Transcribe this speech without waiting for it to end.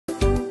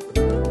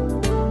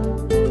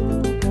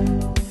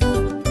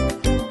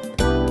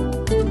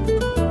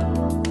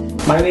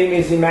My name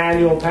is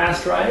Emanuel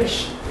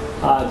Pastreich,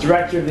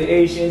 Director of the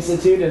Asia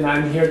Institute, and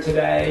I'm here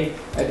today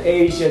at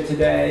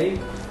AsiaToday.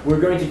 We're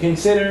going to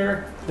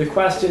consider the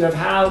question of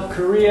how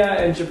Korea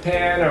and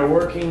Japan are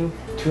working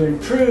to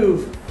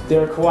improve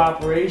their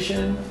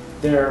cooperation,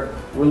 their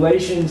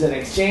relations and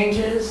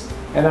exchanges.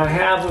 And I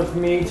have with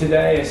me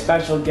today a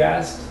special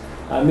guest,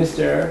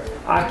 Mr.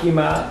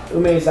 Akima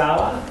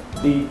Umezawa,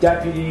 the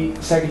Deputy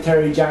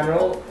Secretary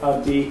General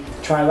of the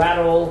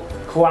Trilateral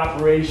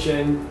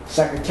Cooperation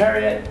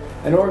Secretariat,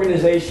 an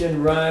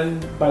organization run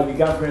by the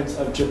governments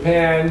of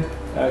Japan,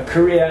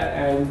 Korea,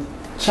 and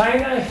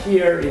China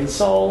here in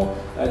Seoul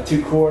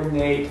to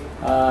coordinate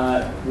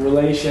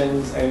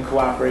relations and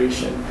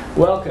cooperation.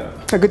 Welcome.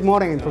 Good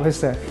morning,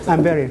 Professor.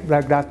 I'm very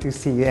glad to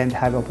see you and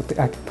have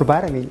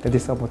provided me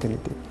this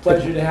opportunity.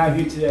 Pleasure to have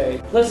you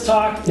today. Let's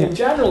talk in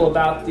general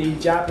about the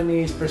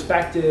Japanese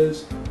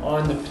perspectives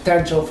on the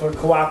potential for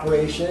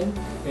cooperation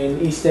in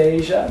East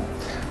Asia.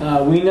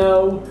 We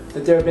know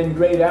that there have been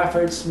great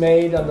efforts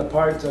made on the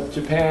part of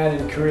Japan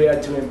and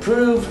Korea to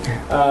improve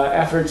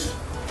efforts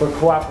for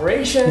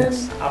cooperation,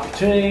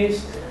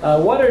 opportunities.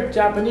 What are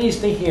Japanese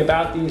thinking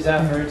about these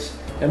efforts,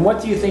 and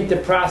what do you think the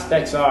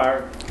prospects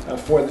are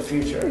for the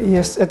future?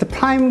 Yes, at the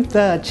prime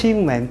the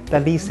achievement, the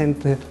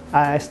recent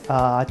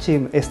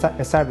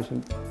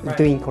establishment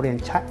between Korea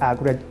and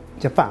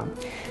Japan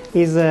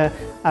is an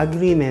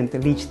agreement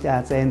reached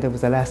at the end of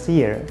the last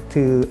year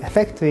to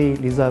effectively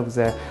resolve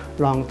the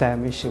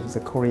long-term issue of the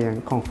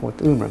Korean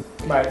comfort women.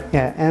 Right.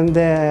 Yeah, and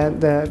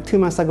the 2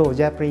 months ago,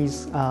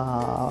 Japanese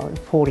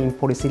foreign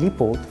policy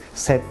report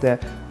said the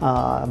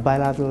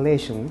bilateral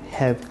relations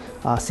have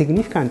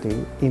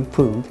significantly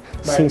improved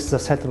since the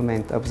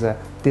settlement of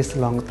this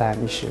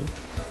long-term issue.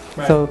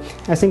 Right. So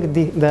I think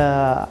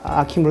the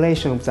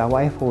accumulation of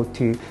our effort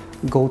to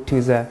go to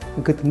the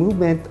good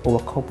movement or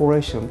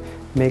cooperation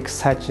makes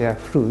such a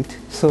fruit.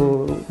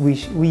 So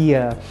we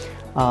are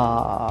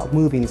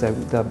moving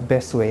the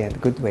best way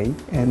and good way,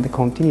 and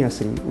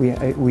continuously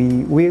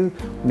we will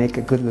make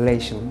a good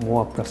relation,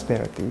 more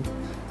prosperity.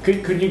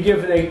 Could you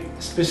give a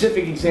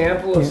specific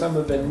example of some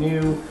of the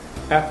new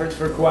efforts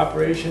for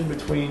cooperation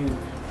between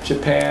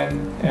Japan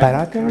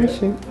and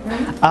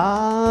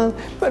Korea?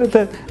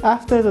 But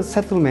after the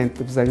settlement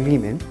of the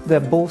agreement,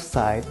 both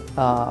sides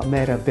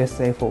made a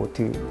best effort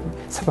to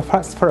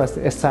first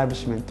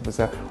establishment was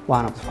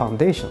one of the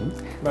foundations.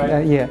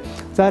 Right.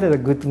 That is a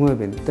good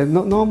movement.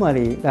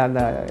 Normally,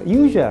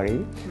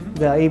 usually,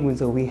 even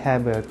though we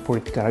have a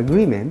political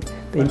agreement,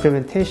 the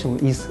implementation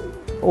is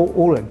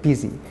always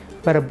busy.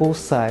 But both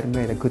sides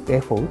made a good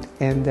effort,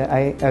 and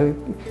I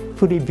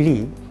fully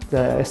believe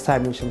the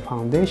establishment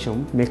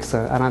foundation makes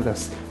another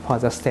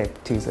further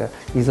step to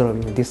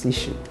resolving this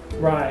issue.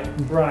 Right,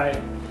 right.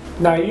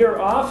 Now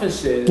your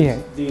offices,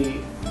 the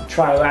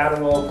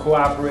Trilateral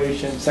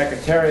Cooperation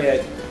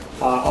Secretariat,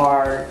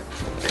 are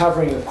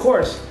covering, of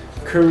course,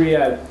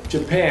 Korea,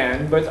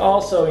 Japan, but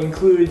also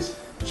includes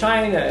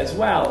China as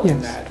well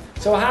in that.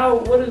 So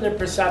what are the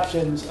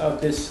perceptions of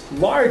this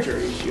larger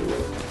issue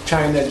of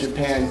China,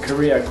 Japan,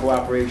 Korea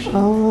cooperation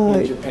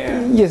in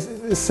Japan? Yes,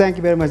 thank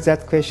you very much for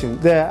that question.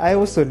 I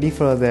also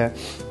refer the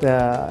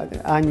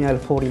annual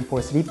foreign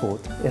policy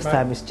report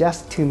established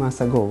just 2 months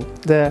ago.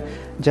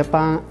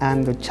 Japan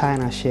and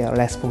China share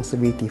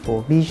responsibility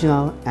for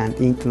regional and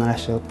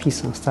international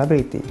peace and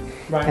stability,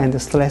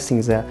 and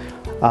stressing the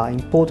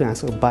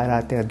importance of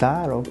bilateral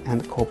dialogue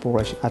and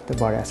cooperation at the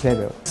various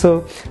levels.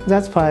 So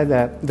that's why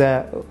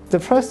the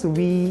first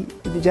the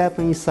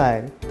Japanese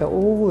side, they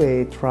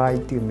always try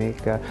to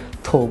make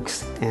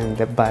talks and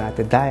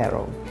bilateral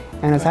dialogue.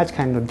 And such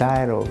kind of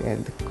dialogue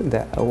and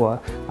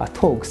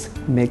talks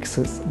makes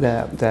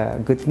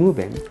the good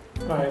movement.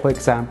 For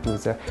example,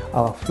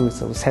 our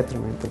fruits of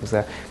settlement of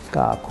the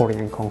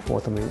Korean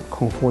comfort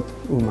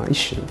woman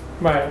issue.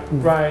 Right,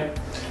 right.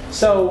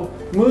 So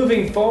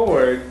moving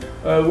forward,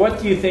 what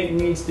do you think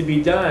needs to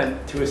be done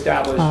to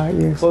establish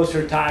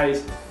closer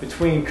ties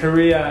between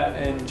Korea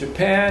and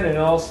Japan, and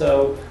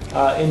also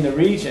in the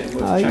region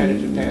with China,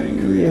 Japan,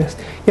 and Korea? Yes.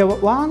 Yeah,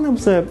 one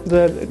of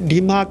the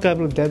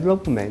remarkable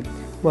development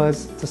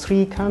was the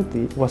three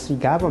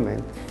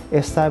governments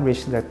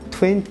established the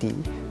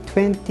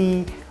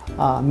 20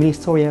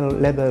 ministerial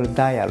level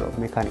dialogue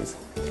mechanism.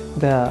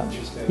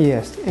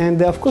 Yes,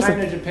 and of course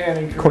China, Japan,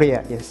 and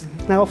Korea. Yes.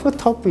 Now, of course,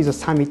 top is a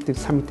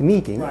summit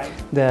meeting,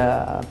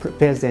 the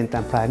president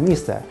and prime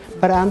minister.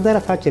 But under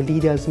such a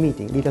leader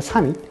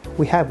summit,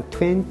 we have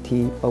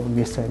 20 of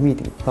minister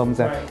meetings from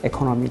the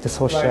economy, the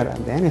social,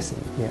 and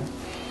anything.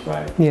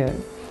 Yeah.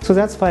 So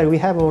that's why we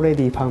have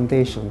already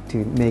foundation to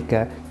make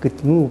a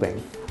good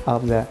movement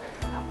of the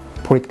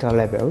political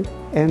level,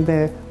 and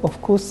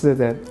of course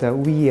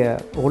we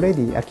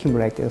already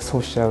accumulated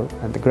social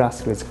and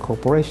grassroots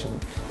cooperation.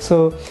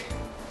 So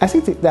I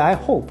think that I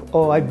hope,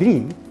 or I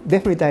believe,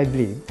 definitely I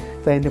believe,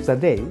 at the end of the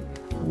day,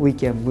 we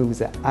can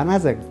move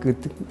another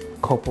good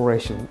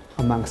cooperation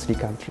among three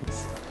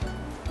countries.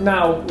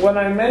 Now, when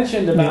I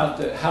mentioned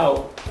about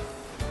how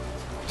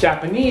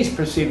Japanese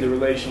perceive the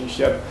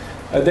relationship,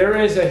 There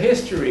is a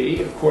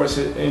history, of course,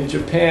 in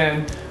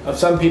Japan of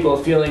some people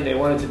feeling they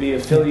wanted to be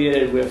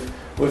affiliated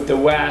with the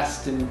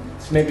West, and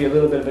it's maybe a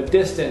little bit of a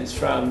distance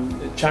from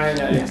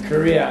China and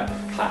Korea.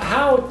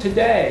 How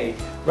today,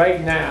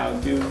 right now,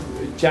 do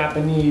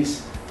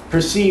Japanese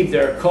perceive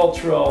their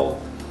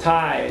cultural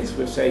ties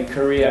with, say,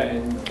 Korea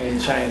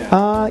and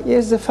China?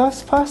 Yes, the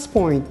first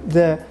point,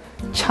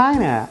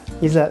 China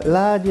is the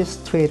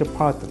largest trade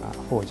partner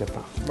for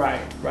Japan.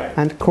 Right, right.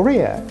 And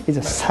Korea is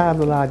the third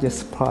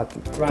largest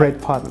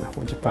trade partner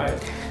for Japan.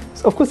 Right.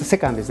 So of course, the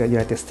second is the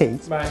United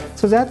States. Right.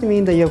 So that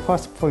means that your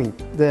first point,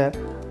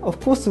 of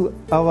course,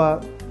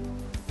 our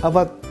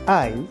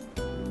eye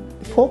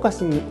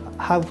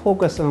have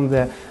focused on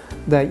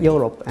the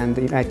Europe and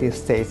the United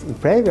States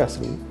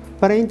previously.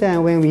 But in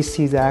time, when we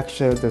see the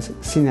actual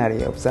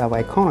scenario of our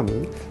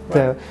economy,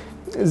 right.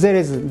 There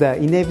is the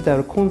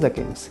inevitable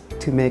consequence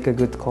to make a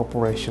good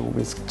cooperation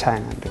with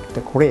China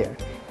and Korea.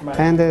 Right.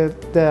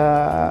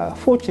 And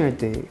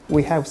fortunately,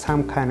 we have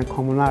some kind of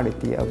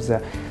commonality of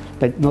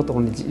not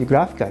only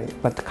geographically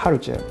but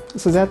culture.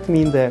 So that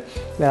means that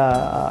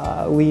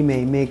we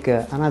may make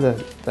another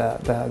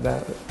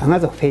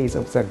phase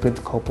of the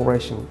good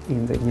cooperation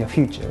in the near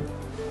future.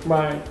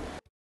 Right.